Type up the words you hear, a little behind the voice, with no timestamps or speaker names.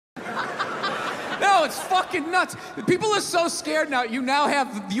No, it's fucking nuts. People are so scared now. You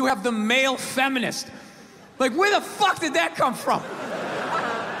have the male feminist. Like, where the fuck did that come from?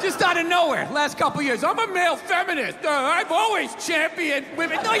 Just out of nowhere, last couple years. I'm a male feminist. I've always championed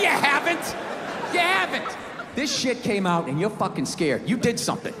women. No, you haven't. You haven't. This shit came out and you're fucking scared. You did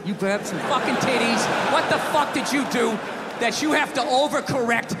something. You grabbed some fucking titties. What the fuck did you do that you have to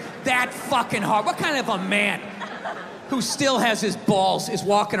overcorrect that fucking hard? What kind of a man who still has his balls is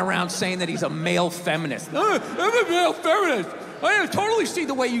walking around saying that he's a male feminist? I'm a male feminist. I totally see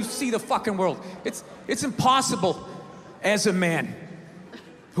the way you see the fucking world. It's impossible as a man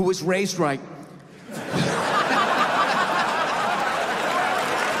who was raised right.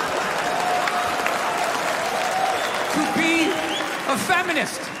 To be a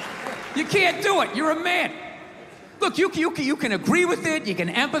feminist. You can't do it. You're a man. Look, you can agree with it, you can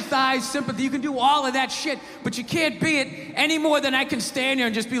empathize, sympathy, you can do all of that shit, but you can't be it any more than I can stand here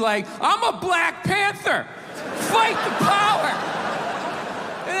and just be like, I'm a Black Panther. Fight the power.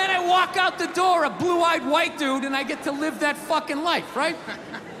 And then I walk out the door, a blue-eyed white dude, and I get to live that fucking life, right?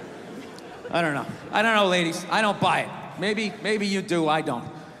 I don't know. I don't know, ladies. I don't buy it. Maybe you do, I don't.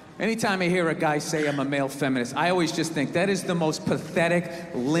 Anytime I hear a guy say I'm a male feminist, I always just think that is the most pathetic,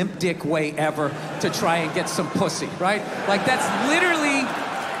 limp dick way ever to try and get some pussy, right? Like, that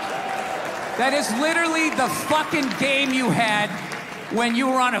is literally the fucking game you had when you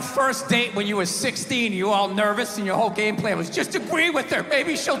were on a first date when you were 16, you were all nervous, and your whole game plan was just agree with her,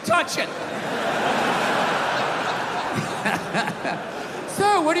 maybe she'll touch it.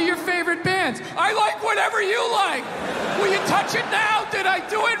 So, what are your favorite bands? I like whatever you like. Will you touch it now? Did I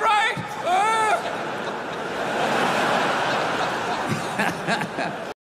do it right?